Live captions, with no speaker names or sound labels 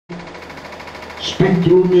Speak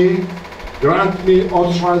through me. Grant me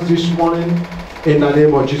utterance this morning in the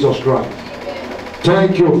name of Jesus Christ.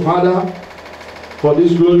 Thank you, Father, for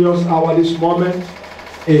this glorious hour, this moment.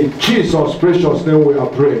 In Jesus' precious name we are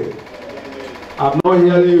praying. I'm not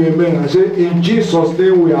hearing you, amen. I say, in Jesus'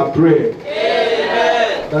 name we are praying.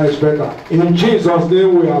 Amen. That is better. In Jesus'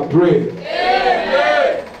 name we are praying.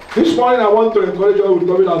 Amen. This morning I want to encourage you with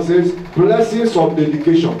topic that says, blessings of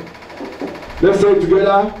dedication. Let's say it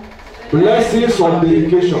together. Blessings of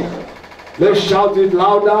dedication. Let's shout it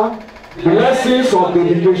louder. Blessings of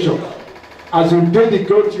dedication. As you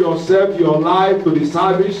dedicate yourself, your life to the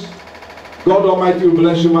service, God Almighty will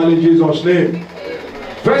bless you in Jesus' name.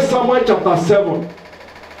 1 Samuel chapter 7,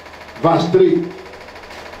 verse 3.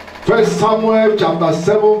 1 Samuel chapter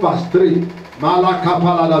 7, verse 3.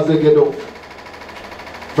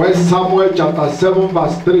 1 Samuel chapter 7,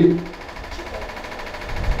 verse 3.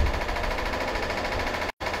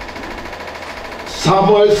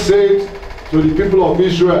 Samuel said to the people of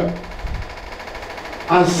Israel,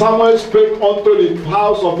 and Samuel spake unto the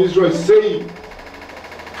house of Israel, saying,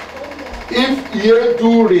 if ye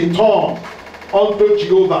do return unto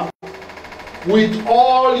Jehovah with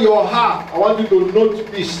all your heart. I want you to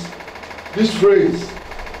note this phrase.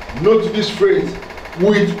 Note this phrase.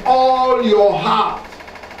 With all your heart.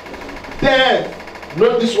 Then,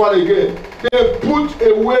 note this one again. They put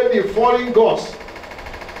away the foreign gods,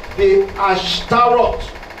 the Ashtaroth.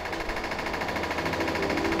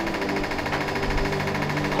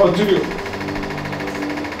 Continue.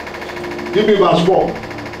 Give me verse 4.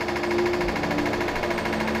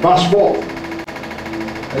 Verse 4.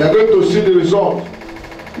 And you're going to see the result.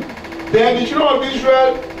 Then the children of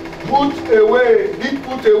Israel put away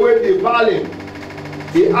the Baalim,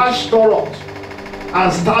 the Ashtaroth,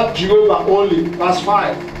 and served Jehovah only. Verse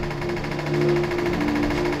 5.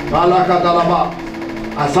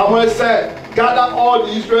 And Samuel said, gather all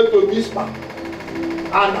the Israel to Mizpah,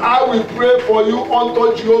 and I will pray for you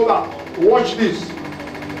unto Jehovah. Watch this.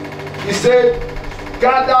 He said,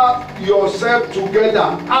 gather yourself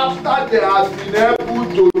together after they have been able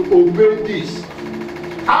to obey this.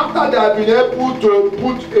 After they have been able to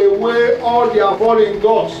put away all their foreign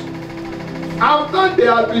gods. After they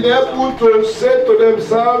have been able to say to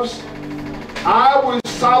themselves, I will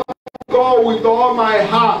serve God with all my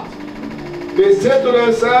heart. They say to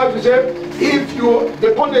themselves, they say, if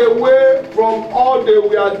they turn away from all they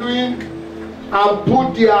were doing and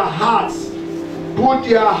put their hearts,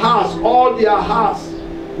 all their hearts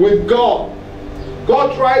with God,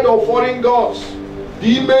 got rid of foreign gods,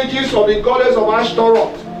 the images of the goddess of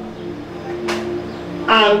Ashtaroth,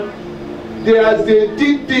 and as they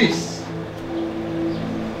did this,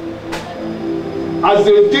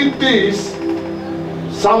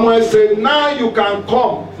 Samuel said, now you can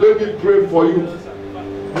come, let me pray for you.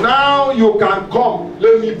 Now you can come,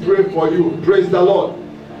 let me pray for you. Praise the Lord.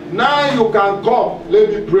 Now you can come, let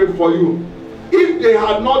me pray for you. If they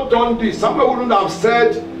had not done this, Samuel wouldn't have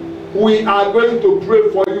said, we are going to pray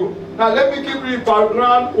for you. Now let me give you the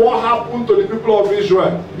background what happened to the people of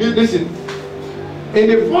Israel. Listen. In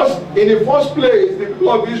the first place, the people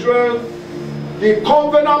of Israel, the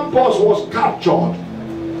covenant boss was captured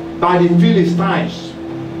by the Philistines.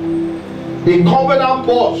 The covenant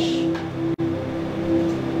boss.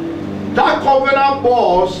 That covenant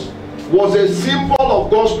boss was a symbol of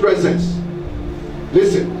God's presence.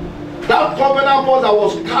 Listen. That covenant boss that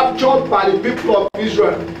was captured by the people of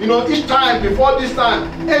Israel. You know, each time, before this time,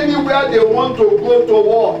 anywhere they want to go to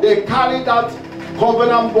war, they carry that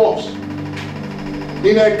covenant boss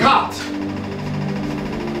in a cart,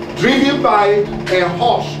 driven by a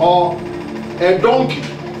horse or a donkey.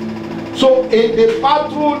 So in the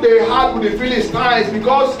battle they had with the Philistines,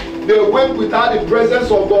 because they went without the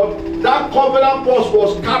presence of God, that covenant boss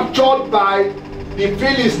was captured by the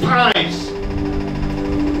Philistines.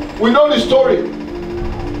 We know the story.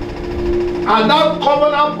 And that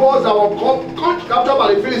covenant boss that was captured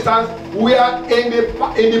by the Philistines were in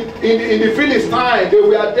the Philistines. They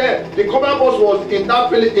were there. The covenant boss was in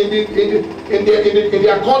that in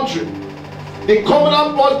their country. The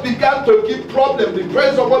covenant boss began to give problem. The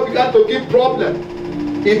presence of God began to give problem.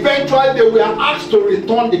 Eventually, they were asked to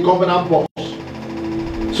return the covenant boss.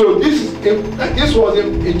 So this was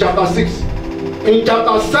in chapter 6. In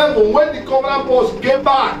chapter 7, when the covenant boss came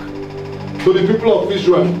back to the people of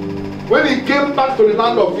Israel, when he came back to the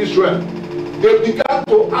land of Israel, they began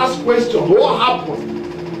to ask questions. What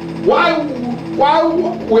happened? Why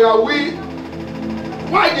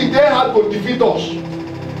did they have to defeat us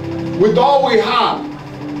with all we had?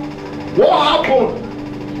 What happened?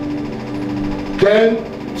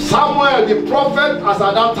 Then Samuel the prophet, as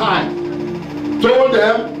at that time, told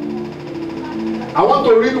them, I want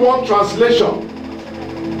to read one translation.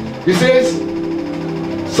 He says,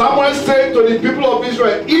 Samuel said to the people of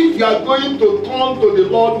Israel, if you are going to turn to the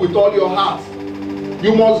Lord with all your heart,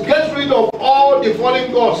 you must get rid of all the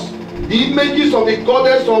foreign gods, the images of the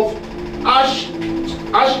goddess of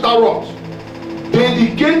Ashtaroth.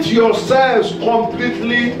 Dedicate yourselves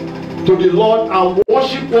completely to the Lord and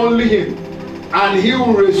worship only Him, and He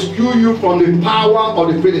will rescue you from the power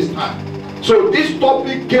of the Philistines. So this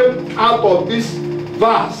topic came out of this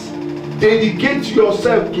verse. Dedicate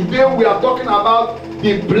yourself. Today we are talking about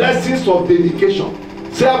the blessings of dedication.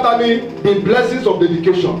 Say after me, the blessings of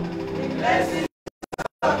dedication. The blessings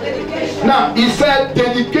of dedication. Now he said,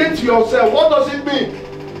 dedicate yourself. What does it mean?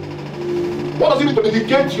 What does it mean to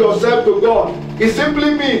dedicate yourself to God? It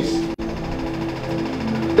simply means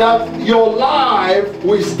that your life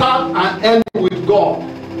will start and end with God.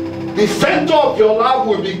 The center of your life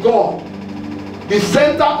will be God. The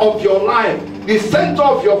center of your life, the center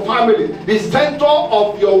of your family, the center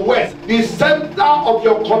of your wealth, the center of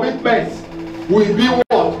your commitments will be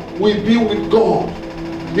what? Will be with God.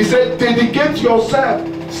 He said, dedicate yourself.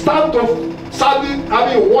 Start to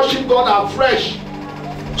worship God afresh.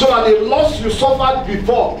 So that the loss you suffered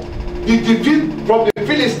before, the defeat from the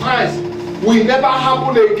Philistines, will never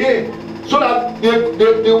happen again. So that they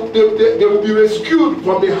will be rescued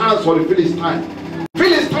from the hands of the Philistines.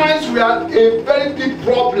 Philistines were a very big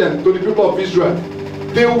problem to the people of Israel.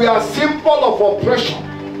 They were a symbol of oppression.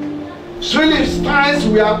 Philistines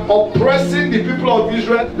were oppressing the people of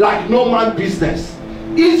Israel like no man's business.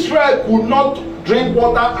 Israel could not drink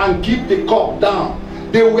water and keep the cup down.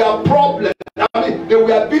 They were problems. They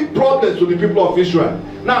were big problems to the people of Israel.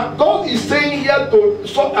 Now, God is saying here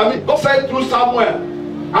God said through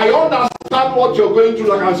Samuel, I understand what you're going through.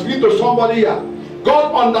 Like I'm speaking to somebody here.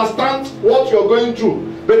 God understands what you're going through.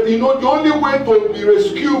 But you know, the only way to be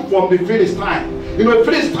rescued from the Philistine, you know,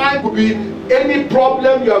 Philistine could be any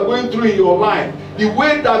problem you are going through in your life. The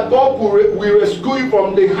way that God will rescue you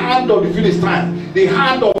from the hand of the Philistine, the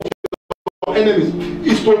hand of your enemies,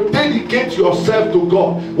 is to dedicate yourself to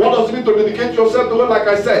God. What does it mean to dedicate yourself to God? Like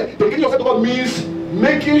I said, dedicating yourself to God means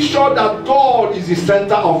making sure that God is the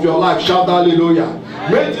center of your life. Shout hallelujah.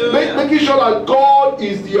 Making sure that God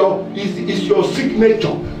is your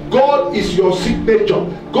signature. God is your signature.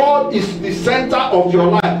 God is the center of your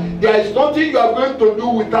life. There is nothing you are going to do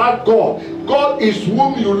without God. God is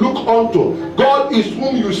whom you look unto. God is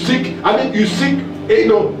whom you seek. You seek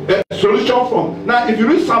a solution from. Now, if you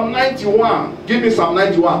read Psalm 91, give me Psalm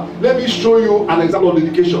 91. Let me show you an example of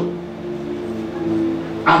dedication.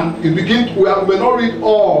 And it begins. We may not read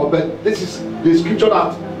all, but this is the scripture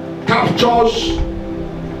that captures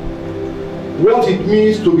what it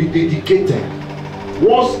means to be dedicated.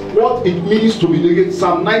 What it means to be dedicated.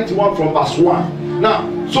 Psalm 91 from verse 1. Now,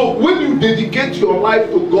 so when you dedicate your life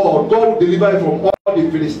to God, God will deliver you from all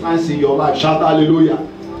the Philistines in your life. Shout hallelujah.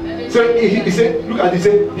 So he said, look at it, he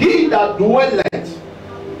said, he that dwelleth.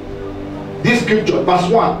 This scripture, verse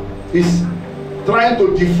 1, is trying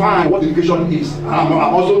to define what dedication is. I'm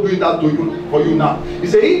also doing that for you now. He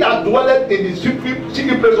said, he that dwelleth in the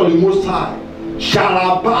secret place of the Most High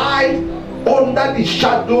shall abide under the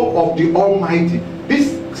shadow of the Almighty.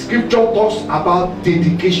 This scripture talks about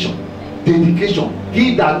dedication. Dedication.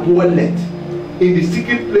 He that dwelleth in the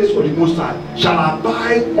secret place of the Most High shall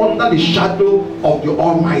abide under the shadow of the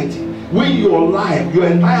Almighty. When your life, your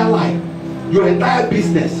entire life, your entire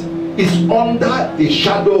business is under the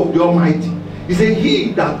shadow of the Almighty. He said,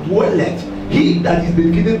 he that dwelleth, he that is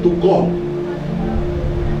dedicated to God,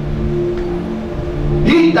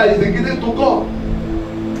 he that is dedicated to God,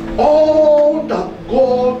 all that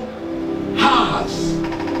God has,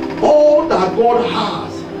 all that God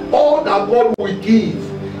has, all that God will give.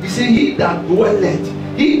 He said, he that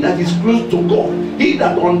dwelleth, he that is close to God, he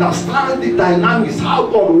that understands the dynamics, how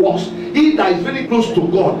God works, he that is very close to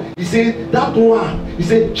God, he said, that one, he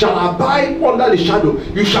said, shall abide under the shadow.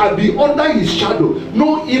 You shall be under his shadow.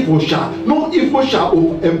 No evil shall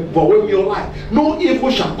overwhelm your life. No evil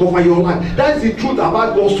shall cover your life. That is the truth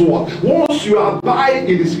about God's word. Once you abide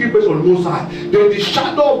in the secret place of the Most High, then the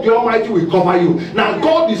shadow of the Almighty will cover you. Now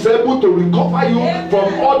God is able to recover you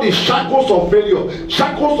from all the shackles of failure,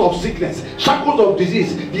 shackles of sickness, shackles of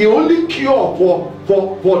disease. The only cure for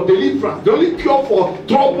deliverance, the only cure for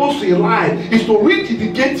troubles in life is to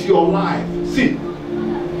rededicate your life. See,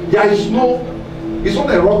 there is no, it's not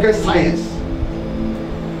a rocket science.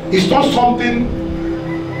 It's not something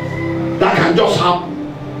that can just happen.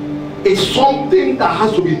 It's something that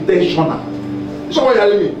has to be intentional. So what you're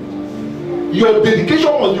telling me? Your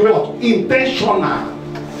dedication must be what? Intentional.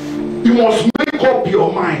 You must make up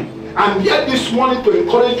your mind. I'm here this morning to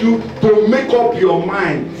encourage you to make up your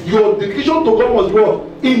mind. Your dedication to God must be what?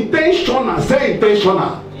 Intentional. Say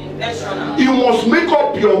intentional. You must make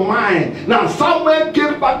up your mind. Now Samuel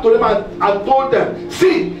came back to them and told them,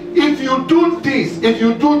 see, if you do this, if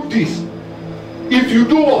you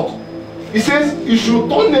do what? He says you should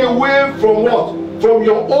turn away from what? From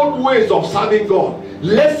your old ways of serving God.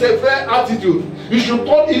 Laissez-faire attitude. You should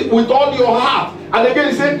turn it with all your heart. And again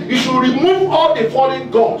he said you should remove all the foreign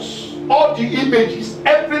gods, all the images,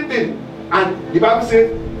 everything. And the Bible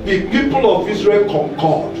said the people of Israel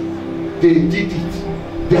concurred. They did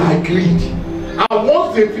it. They agreed. And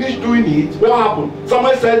once they finished doing it, what happened?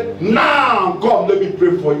 Someone said, now come, let me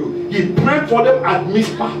pray for you. He prayed for them at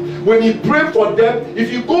Mizpah. When he prayed for them,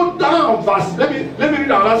 if you go down verse, let me read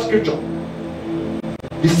another scripture.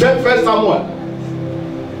 He said, First Samuel.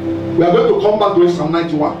 We are going to come back to Psalm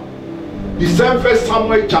 91. He said, First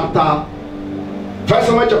Samuel chapter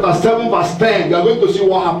 7 verse 10. We are going to see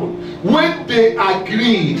what happened. When they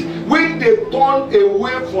agreed, when they turned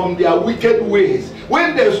away from their wicked ways,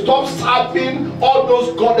 when they stopped serving all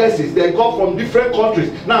those goddesses they got from different countries.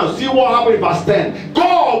 Now see what happened in verse 10.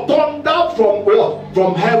 God thundered from what?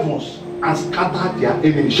 From heavens and scattered their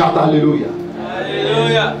enemies. Shout hallelujah.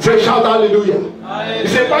 Hallelujah. Say shout hallelujah.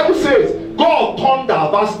 Hallelujah. The Bible says God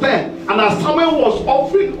thundered, verse 10. And as Samuel was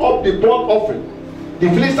offering up the burnt offering, the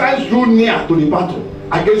Philistines drew near to the battle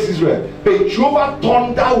against Israel. But Jehovah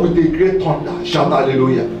thundered with a great thunder. Shout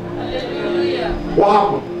hallelujah. Hallelujah. What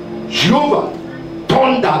happened? Jehovah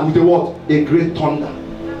thundered with a what? A great thunder.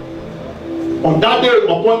 On that day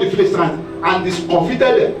upon the Philistines, and discomfited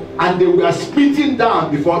them, and they were spitting down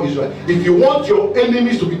before Israel. If you want your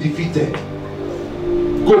enemies to be defeated,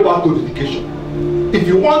 go back to dedication. If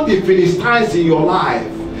you want the Philistines in your life,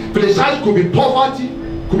 Philistines could be poverty,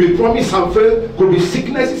 could be promise and fail, could be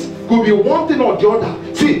sicknesses, could be one thing or the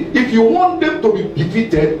other. See, if you want them to be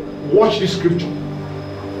defeated, watch this scripture.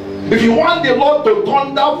 If you want the Lord to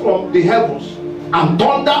thunder from the heavens and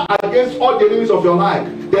thunder against all the enemies of your life,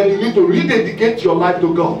 then you need to rededicate your life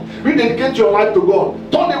to God. Rededicate your life to God.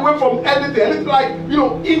 Turn away from anything like,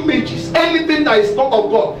 images, anything that is not of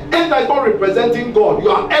God, anything that is not representing God. You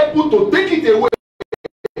are able to take it away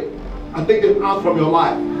and take them out from your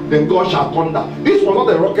life. Then God shall thunder. This was not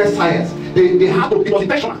a rocket science. They had to be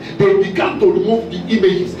intentional. They began to remove the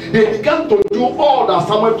images. They began to do all that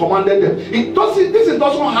Samuel commanded them. This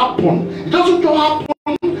doesn't happen. It doesn't happen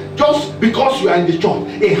just because you are in the church.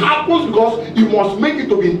 It happens because you must make it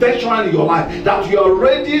to be intentional in your life, that you are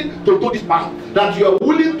ready to do this part, that you are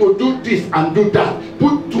willing to do this and do that.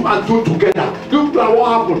 Put two and two together. Look at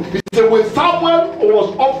what happened. He said when Samuel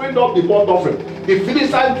was offering up the burnt offering, the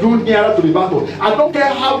Philistines drew nearer to the battle. I don't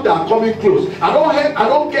care how they are coming close. I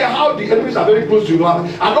don't care how the enemies are very close to you.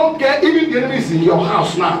 I don't care even the enemies in your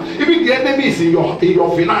house now. Even the enemies in your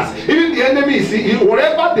finance. Even the enemies in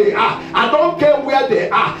wherever they are. I don't care where they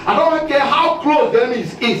are. I don't care how close the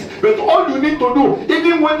enemies is. But all you need to do,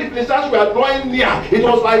 even when the Philistines were drawing near, it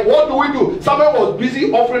was like, what do we do? Samuel was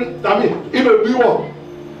busy offering,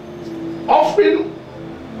 offering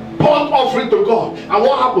burnt offering to God. And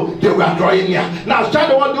what happened? They were drawing near. Now,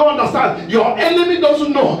 child, do you understand? Your enemy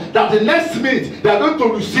doesn't know that the next minute they are going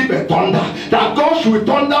to receive a thunder. That God should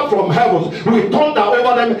thunder from heavens, will thunder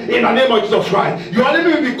over them in the name of Jesus Christ. Your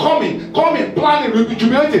enemy will be coming, planning, will be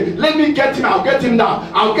jubilating. Let me get him, I'll get him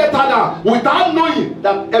down, I'll get her down, without knowing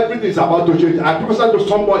that everything is about to change. I prophesy to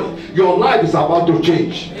somebody, your life is about to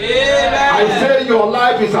change. Amen. I say your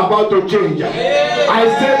life is about to change. Amen. I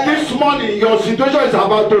say this morning your situation is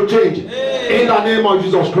about to change. In the name of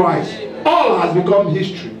Jesus Christ. All has become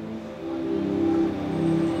history.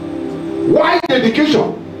 Why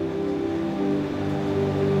dedication?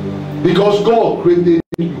 Because God created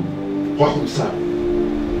you for himself.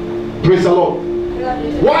 Praise the Lord.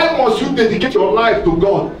 Why must you dedicate your life to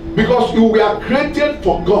God? Because you were created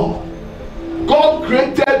for God. God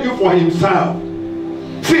created you for himself.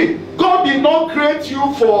 See, God did not create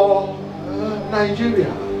you for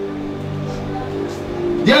Nigeria.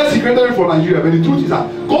 Yes, he created you for Nigeria, but the truth is that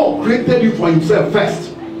God created you for himself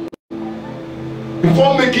first,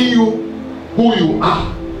 before making you who you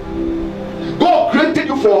are. God created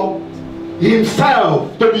you for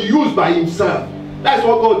himself, to be used by himself. That's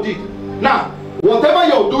what God did. Now, whatever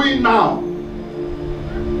you're doing now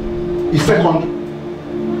is secondary.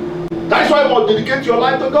 That's why you must dedicate your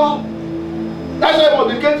life to God. That's why you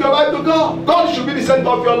must dedicate your life to God. God should be the center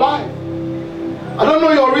of your life. I don't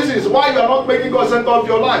know your reasons why you are not making God center of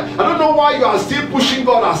your life. I don't know why you are still pushing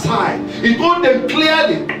God aside. He told them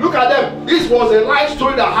clearly. Look at them. This was a life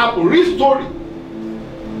story that happened. Real story.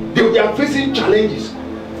 They were facing challenges.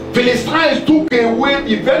 Philistines took away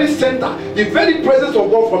the very center, the very presence of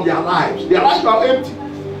God from their lives. Their lives were empty.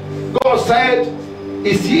 God said,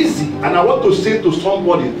 it's easy, and I want to say to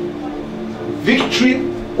somebody, victory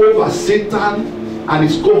over Satan and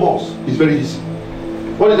his cohorts is very easy.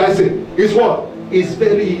 What did I say? It's what? It's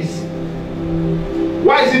very easy.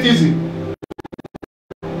 Why is it easy?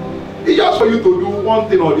 It's just for you to do one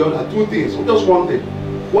thing or the other, two things, or just one thing.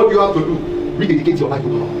 What do you have to do? Rededicate your life to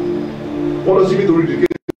God. What does it mean to rededicate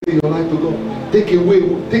your life to God? Take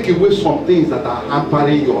away some things that are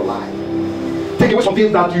hampering your life. Take away some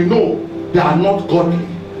things that you know that are not godly.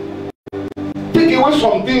 Take away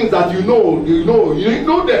some things that you know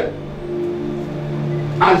them.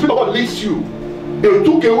 And Spirit of God leads you. They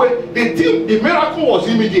took away. The miracle was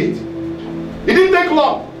immediate. It didn't take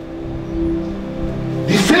long.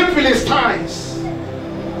 The same Philistines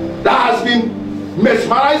that has been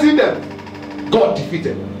mesmerizing them, God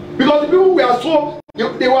defeated. Because the people were so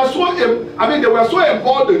emboldened,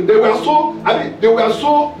 they were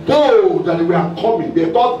so bold that they were coming.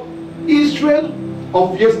 They thought Israel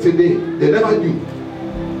of yesterday, they never knew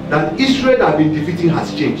that Israel that had been defeating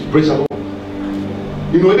has changed. Praise the Lord.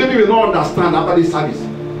 You know, they didn't even understand after this service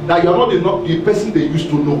that you are not the person they used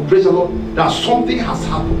to know. Praise the Lord. That something has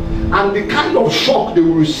happened. And the kind of shock they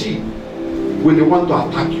will receive when they want to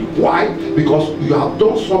attack you. Why? Because you have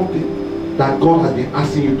done something that God has been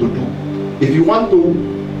asking you to do. If you want to,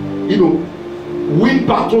 win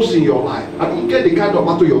battles in your life, I don't care the kind of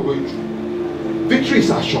battle you're going through, victory is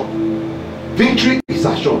assured. Victory is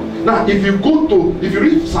assured. Now, if you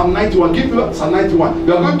read Psalm 91, give me Psalm 91,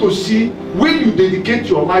 you are going to see, when you dedicate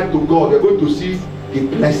your life to God, you're going to see the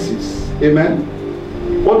blessings. Amen.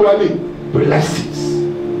 What do I mean? Blessings.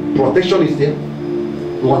 Protection is there.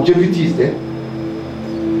 Longevity is there.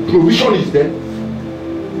 Provision is there.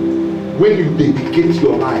 When you dedicate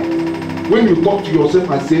your life, when you talk to yourself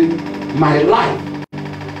and say, my life,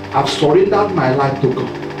 I've surrendered my life to God.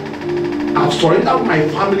 I've surrendered my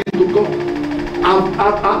family to God.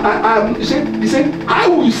 He said, I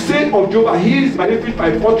will say of Jehovah, he is my refuge,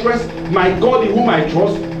 my fortress, my God in whom I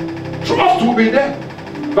trust. Trust will be there.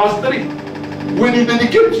 Verse 3. When you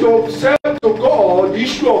dedicate yourself to God, the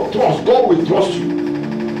issue of trust, God will trust you.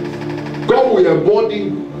 God will embody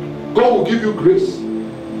you. God will give you grace.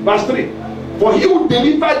 Verse 3. For he will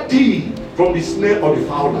deliver thee from the snare of the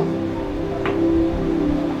fowler.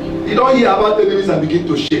 You don't hear about enemies and begin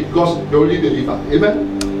to shake because they already deliver.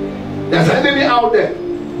 Amen. There's an enemy out there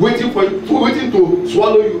waiting to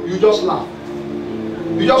swallow you. You just laugh.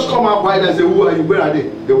 You just come out quiet and say, who are you? Where are they?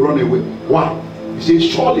 They will run away. Why? He says,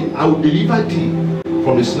 surely I will deliver thee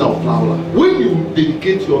from the snare of fowler. When you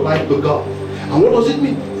dedicate your life to God. And what does it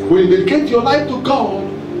mean? When you dedicate your life to God,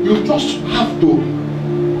 you just have to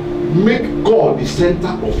make God the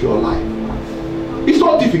center of your life. It's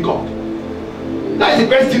not difficult. That is the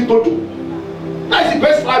best thing to do. That is the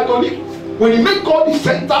best life to live. When you make God the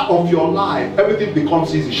center of your life, everything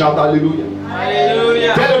becomes easy. Shout hallelujah.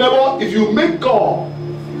 Hallelujah. Tell them about, if you make God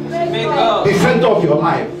the center of your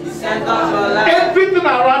life, everything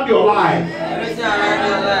around your life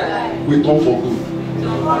will come for good.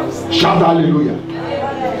 Shout hallelujah.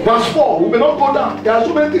 Verse 4, we may not go down. There are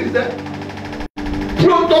so many things there.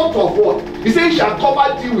 Product of what? He says, he shall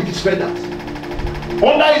cover thee with his feathers.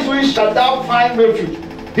 Under his wings shall thou find refuge.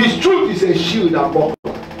 His truth is a shield and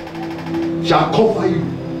buckler. Shall cover you,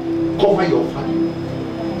 cover your family.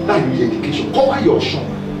 That is education. Cover your shop.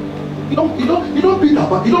 You don't beat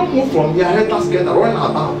about. You don't move from here, enter together, run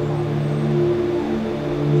about.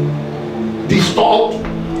 Disturbed.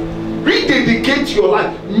 Rededicate your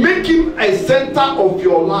life. Make him a center of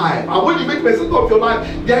your life. And when you make him a center of your life,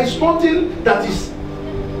 there is nothing that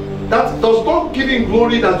does not give him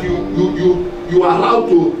glory that you are allowed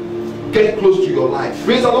to get close to your life.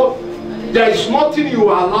 Praise the Lord. There is nothing you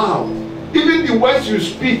are allowed. Even the words you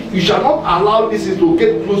speak, you shall not allow this to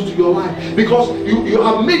get close to your life, because you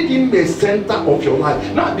have made him a center of your life.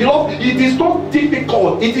 Now, beloved, it is not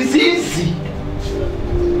difficult, it is easy.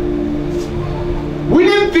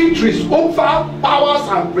 Winning victories over powers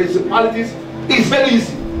and principalities is very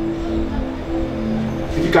easy.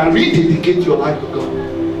 If you can rededicate your life to God.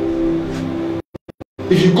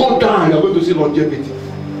 If you go down, you are going to see longevity.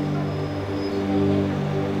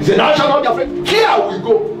 He said, thou shalt not be afraid. Here we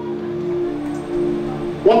go.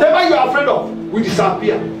 Whatever you are afraid of will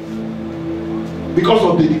disappear because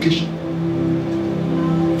of dedication.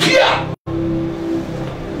 Fear.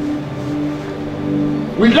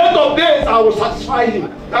 With length of days, I will satisfy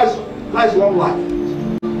him. That's long life.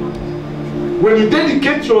 When you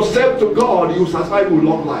dedicate yourself to God, you will satisfy him with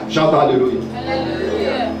long life. Shout hallelujah.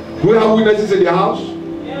 Hallelujah. We have witnesses in the house.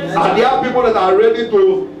 Yes. And there are people that are ready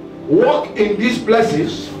to walk in these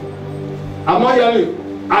places. I'm not hearing you.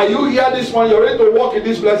 Are you here this morning? You're ready to walk in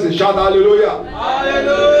these places. Shout hallelujah.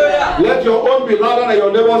 Hallelujah. Let your own be louder than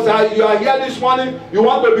your neighbor's side. You are here this morning. You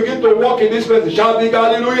want to begin to walk in this place. Shout big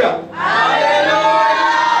hallelujah. Hallelujah.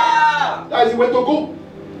 That is the way to go.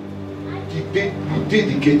 You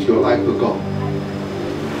dedicate your life to God.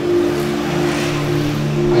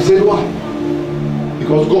 I said why?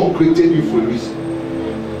 Because God created you for a reason.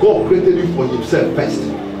 God created you for himself first.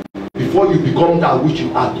 Before you become that which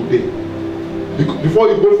you are today. Before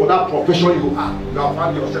you go for that profession you have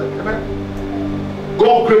found yourself. Amen.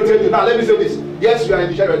 God created you. Now let me say this. Yes, you are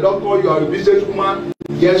in the church, you are a doctor, you are a businesswoman.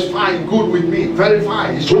 Yes, fine, good with me, very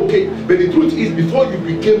fine, it's okay. But the truth is, before you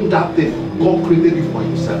became that thing, God created you for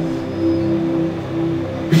himself.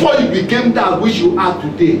 Before you became that which you are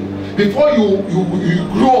today, before you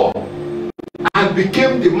grew up and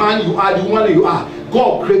became the man you are, the woman you are,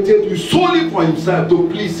 God created you solely for himself, to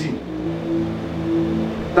please him.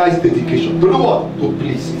 That is dedication. To do what? To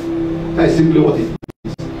please him. That is simply what it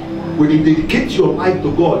is. When you dedicate your life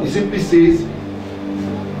to God, it simply says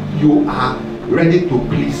you are ready to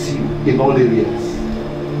please him in all areas.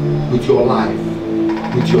 With your life,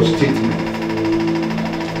 with your statement,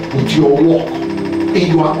 with your work,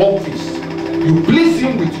 in your office. You please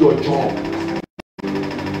him with your job.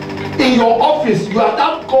 In your office, you are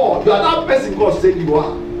that God, you are that person God said you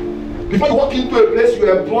are. Before you walk into a place you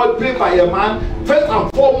are employed, paid by a man, first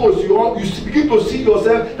and foremost, you begin to see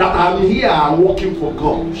yourself that I'm here, I'm working for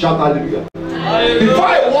God. Shout hallelujah. Hallelujah. Before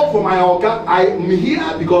I work for my AWKA, I'm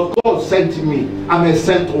here because God sent me. I'm a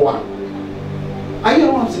sent one. Are you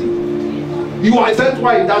know what I'm saying? You are a sent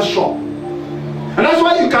one in that shop. And that's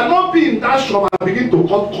why you cannot be in that shop and begin to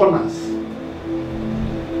cut corners.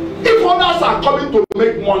 If others are coming to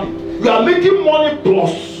make money, you are making money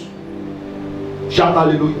plus. Shout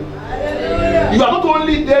hallelujah. Hallelujah. You are not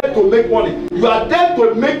only there to make money, you are there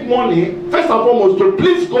to make money, first and foremost, to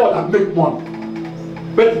please God and make money.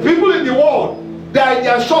 But people in the world, they are in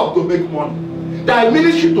their shop to make money. They are in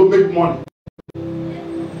ministry to make money.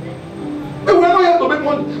 But we are not here to make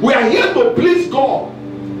money. We are here to please God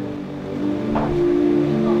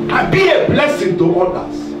and be a blessing to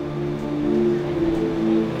others.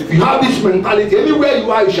 If you have this mentality, anywhere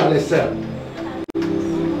you are, you shall excel.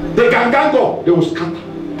 They can go, they will scatter.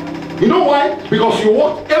 You know why? Because you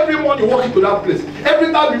walk, every morning you walk into that place.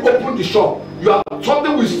 Every time you open the shop, you have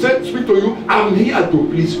something will speak to you. I'm here to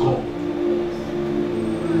please God.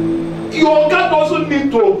 Your God doesn't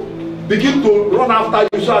need to begin to run after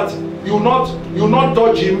you so that you not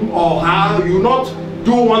dodge him or her, you not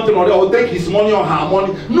do one thing or the other, or take his money or her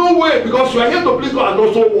money. No way, because you are here to please God and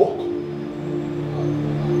also walk.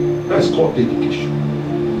 That's called dedication.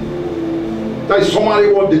 That is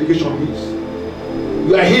summary what dedication means.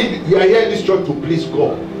 You are here in this church to please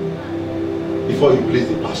God before you please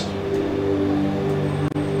the pastor.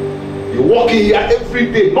 You walk in here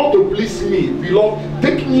every day not to please me. Beloved,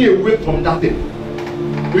 take me away from that thing.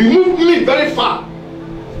 Remove me very far.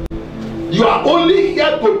 You are only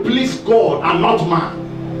here to please God and not man.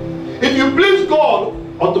 If you please God,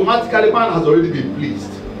 automatically man has already been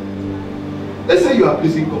pleased. Let's say you are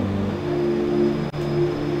pleasing God.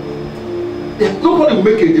 Yeah, nobody will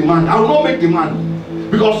make a demand. I will not make demand.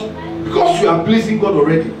 Because you are pleasing God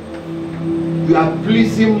already. You are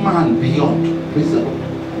pleasing man beyond. Praise the Lord.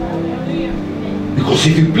 Because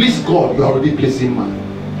if you please God, you are already pleasing man.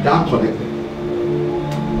 They are connected.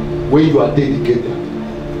 When you are dedicated,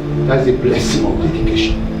 that is a blessing of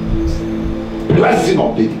dedication. Blessing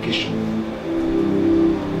of dedication.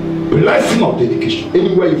 Blessing of dedication.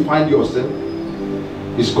 Anywhere you find yourself,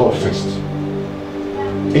 is God first.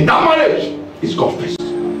 In that marriage, is God first.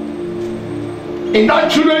 In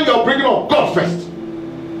that children you are bringing up, God first.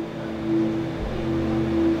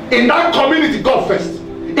 In that community, God first.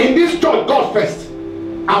 In this church, God first.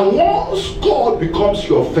 And once God becomes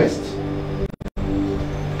your first,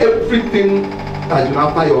 everything that you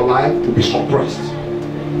after your life will be suppressed.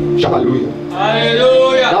 Hallelujah.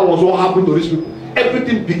 Hallelujah. That was what happened to these people.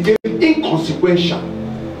 Everything became inconsequential.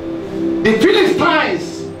 The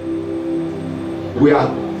Philistines were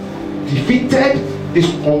defeated,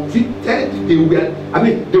 discomfited, they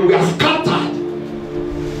were scattered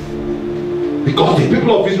because the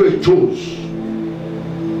people of Israel chose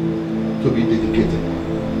to be dedicated.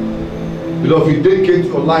 Beloved, you dedicate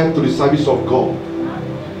your life to the service of God,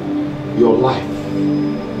 your life,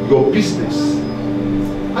 your business.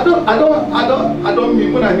 I don't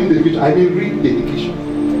mean, when I mean dedication, I mean real dedication.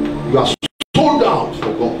 You are sold out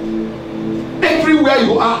for God. Everywhere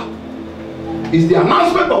you are is the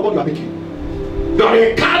announcement of what you are making. You are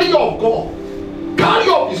a carrier of God,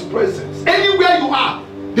 carrier of his presence. Anywhere you are,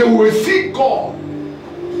 they will see God.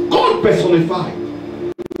 God personified.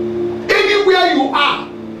 Anywhere you are,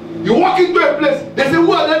 you walk into a place, they say,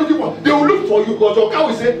 who are they looking for? They will look for you, because your car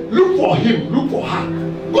will say, look for him, look for her.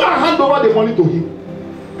 Go and hand over the money to him.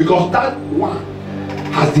 Because that one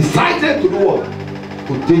has decided to do what?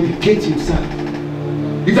 To dedicate himself.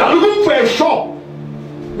 If you are looking for a shop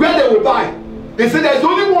where they will buy, they say there's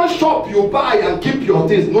only one shop you buy and keep your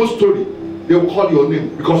things, no story. They will call your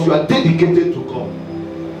name because you are dedicated to God.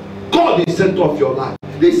 God is the center of your life.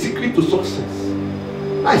 The secret to success.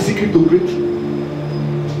 That is secret to breakthrough.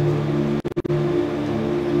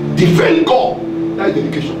 Defend God. That is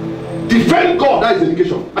dedication. Defend God. That is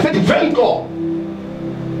dedication. I said defend God.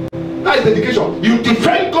 That is dedication. You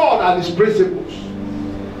defend God and His principles.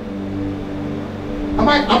 Am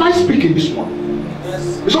I speaking this morning? Yes.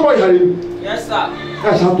 Is somebody hearing me? Yes, sir.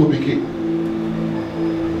 That's how to begin.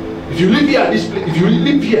 If you live here at this place, if you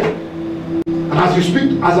live here, and as you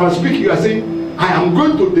speak, as I speak, you are saying, I am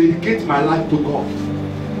going to dedicate my life to God.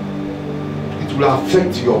 It will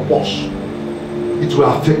affect your boss. It will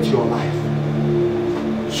affect your life.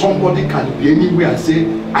 Somebody can be anywhere and say,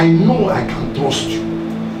 I know I can trust you.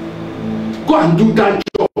 Go and do that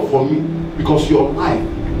job for me, because your life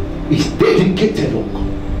is dedicated on God.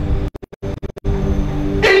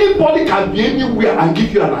 Anybody can be anywhere and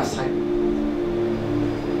give you an assignment.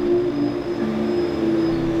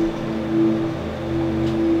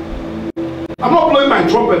 I'm not blowing my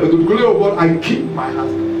trumpet, but to the glory of God, I keep my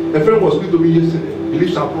hands. A friend was speaking to me yesterday. He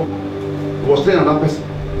lives abroad. He was telling another person.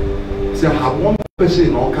 He said, I have one person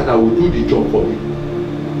in AWKA that will do the job for me.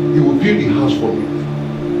 He will build the house for me.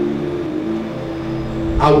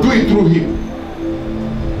 I'll do it through him.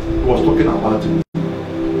 He was talking about it.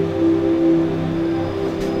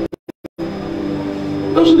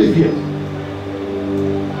 Doesn't live here.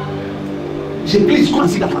 He said, please go and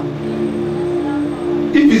see that man.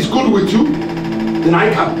 If it's good with you, then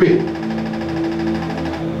I can pay.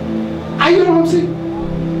 Are you know what I'm saying?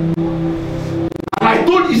 And I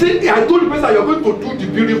told the person that you're going to do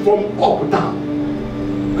the building from up down.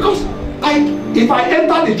 Because if I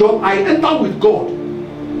enter the job, I enter with God.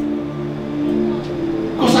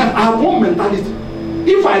 Because I have one mentality.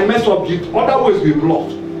 If I mess up, it other ways will be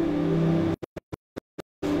blocked.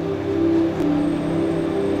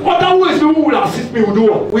 Other ways people will assist me, will do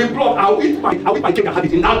what? We block. I'll eat my cake and have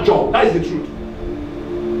it in that job. That is the truth.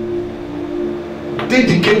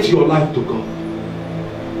 Dedicate your life to God.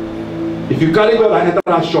 If you carry God and enter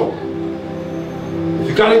that shop, if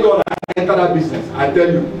you carry God and enter that business, I tell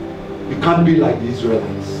you, you can't be like the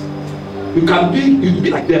Israelites. You can be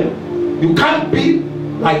like them. You can't be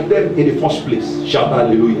like them in the first place. Shout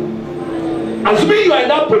hallelujah. As me, you are in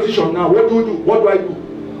that position now. What do you do? What do I do?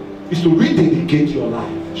 Is to rededicate your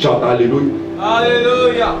life. Shout hallelujah.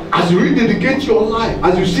 Hallelujah. As you rededicate your life,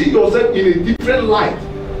 as you see yourself in a different light,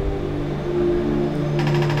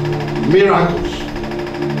 miracles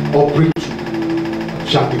or breakthrough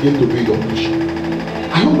shall begin to be your portion.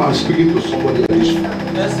 I hope I'm speaking to somebody at this point.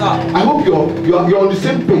 Yes, sir. I hope you're on the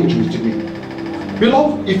same page with me.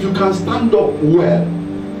 Beloved, if you can stand up well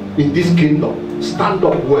in this kingdom, stand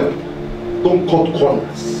up well. Don't cut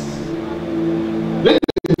corners. Let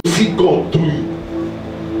them see God through you.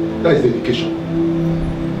 That is dedication.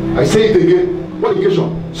 I say it again. What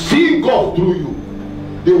dedication? See God through you.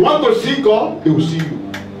 They want to see God, they will see you.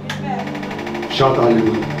 Shout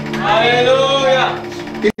hallelujah. Hallelujah.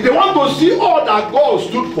 If they want to see all that God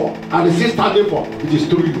stood for and is still standing for, it is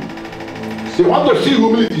through you. They want to see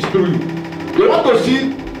humility, is through you. They want to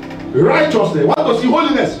see righteousness, they want to see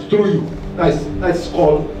holiness through you. That's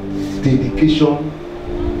called dedication.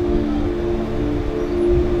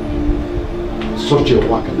 Such a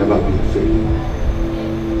work can never be a failure.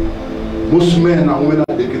 Most men and women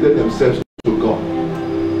that dedicated themselves to God,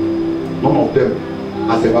 none of them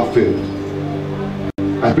has ever failed.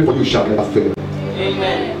 I pray for you shall never fail.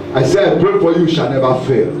 Amen. I say I pray for you shall never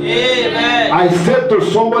fail. Amen. I said to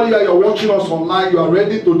somebody that you're watching us online, you are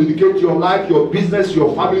ready to dedicate your life, your business,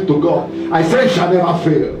 your family to God. I say it shall never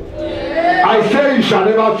fail. Amen. I say it shall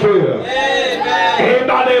never fail. Amen. In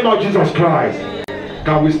the name of Jesus Christ.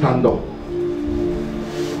 Can we stand up?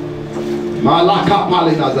 Malaka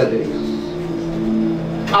Pali Nazadeh.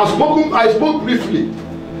 I spoke briefly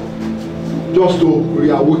just to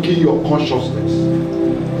reawaken your consciousness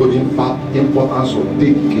to the importance of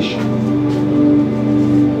dedication.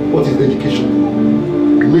 What is dedication?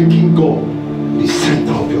 Making God the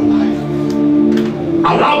center of your life.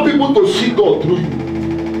 Allow people to see God through you.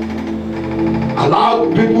 Allow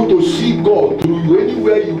people to see God through you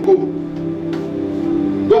anywhere you go.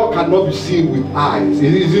 God cannot be seen with eyes.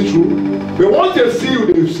 Is it true? But once they see you,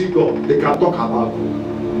 they see God. They can talk about God.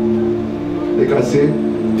 They can say,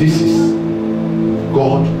 this is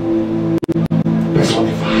God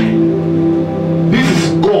personified. This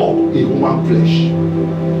is God in human flesh.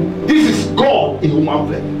 This is God in human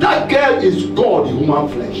flesh. That girl is God in human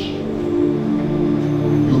flesh.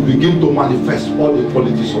 You begin to manifest all the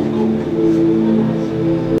qualities of God.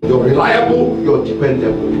 You're reliable, you're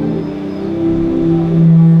dependable.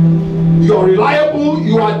 You're reliable,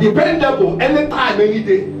 you are dependable anytime, any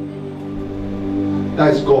day.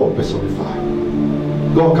 That is God personified.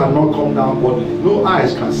 God cannot come down bodily. No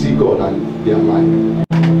eyes can see God and they are alive.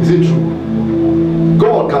 Is it true?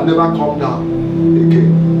 God can never come down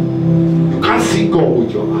again. You can't see God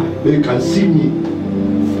with your eye, but you can see me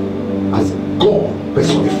as God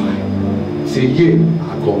personified. Say, ye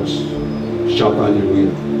are God's. Shout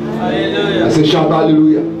hallelujah. Hallelujah. I say, shout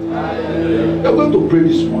hallelujah. Hallelujah. You're going to pray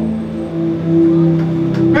this morning.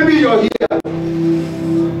 Maybe you're here.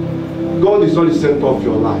 God is not the center of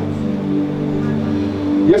your life.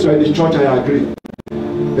 Yes, you're in the church, I agree.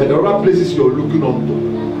 But there are other places you're looking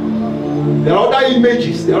onto. There are other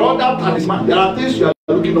images. There are other talismans. There are things you are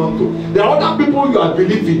looking onto. There are other people you are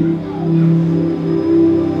believing.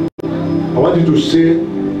 I want you to say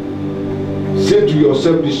to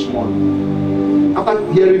yourself this morning,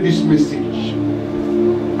 after hearing this message,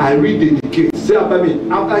 I rededicate. Say after me,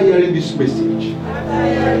 after hearing this message.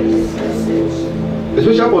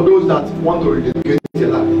 Especially for those that want to rededicate their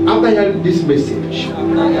life. After hearing this message,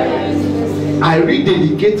 I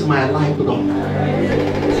rededicate my life to God.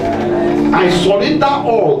 I surrender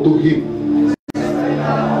all to Him.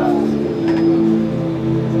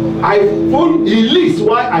 I follow. He leads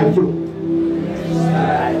why I follow.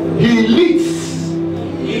 He leads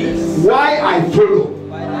why I follow.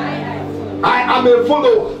 I am a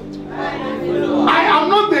follower. I am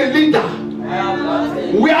not a leader.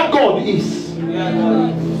 Where God is,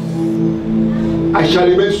 I shall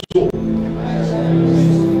remain so.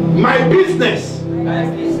 My business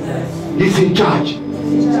is in charge.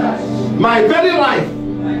 My very life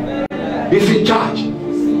is in charge.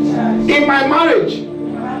 In my marriage,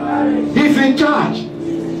 He's in charge.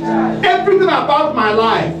 Everything about my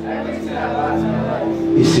life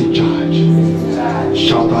is in charge.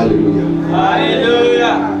 Shout hallelujah.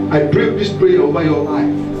 Hallelujah. I pray this prayer over your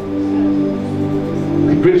life.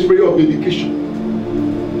 I pray this prayer of dedication.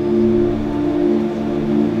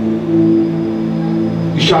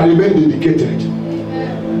 You shall remain dedicated.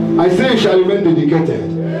 I say you shall remain dedicated.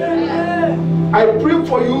 I pray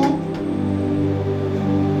for you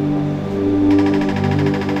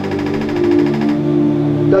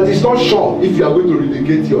that is not sure if you are going to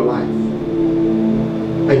dedicate your life.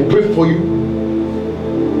 I pray for you.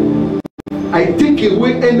 I take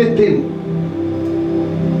away anything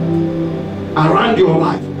around your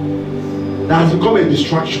life that has become a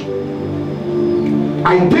distraction.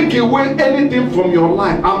 I take away anything from your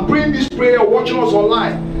life. I'm praying this prayer, watching us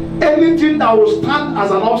online. Anything that will stand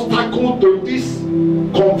as an obstacle to this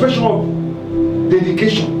confession of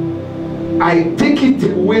dedication, I take it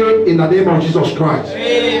away in the name of Jesus Christ.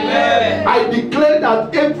 Amen. I declare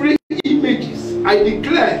that every images, I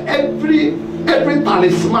declare every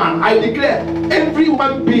talisman, I declare every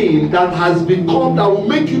human being that has become, that will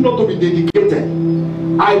make you not to be dedicated,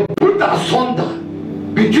 I put asunder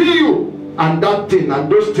between you and that thing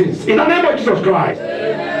and those things in the name of Jesus Christ.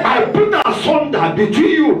 Amen. I put asunder between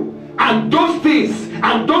you and those things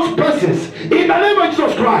and those persons in the name of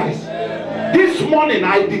Jesus Christ. Amen. This morning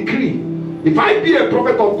I decree, if I be a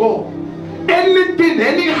prophet of God, anything,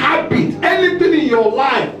 any habit, anything in your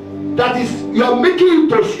life that is, you are making you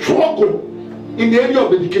to struggle in the area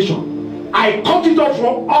of education, I cut it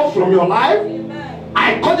off from your life. Amen.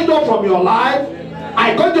 I cut it off from your life. Amen.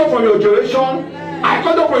 I cut it off from your generation. I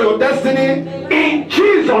cut it off from your destiny in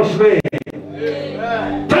Jesus' name.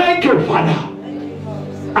 Amen. Thank you, Father.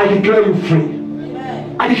 I declare you free.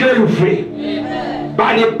 Amen. I declare you free. Amen.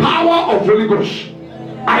 By the power of Holy Ghost,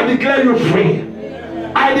 I declare you free.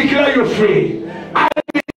 I declare you free. I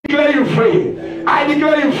declare you free. I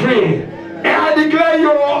declare you free. And I declare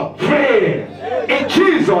you free. In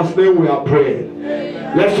Jesus' name we are praying.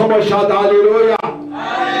 Let somebody shout hallelujah.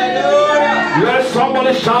 Hallelujah. Let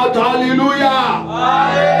somebody shout hallelujah.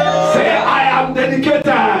 Hallelujah. Say, I am dedicated.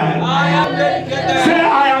 I am dedicated. Say,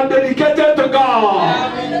 I am dedicated to God.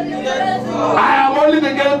 I am only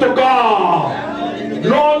dedicated to God.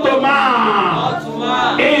 Not to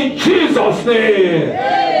man. In Jesus' name.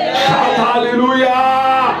 Shout hallelujah.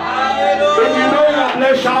 If you know that,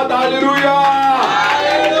 let's shout hallelujah.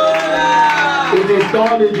 Hallelujah. It is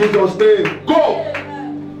done in Jesus' name. Go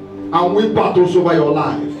and win battles over your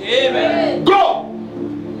life. Amen. Go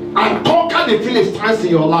and conquer the Philistines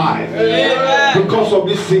in your life. Amen. Because of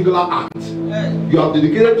this singular act. You have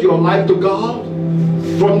dedicated your life to God.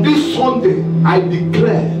 From this Sunday, I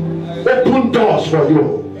declare open doors for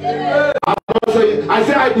you. I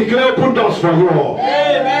say I declare open doors for you.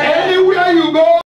 Amen.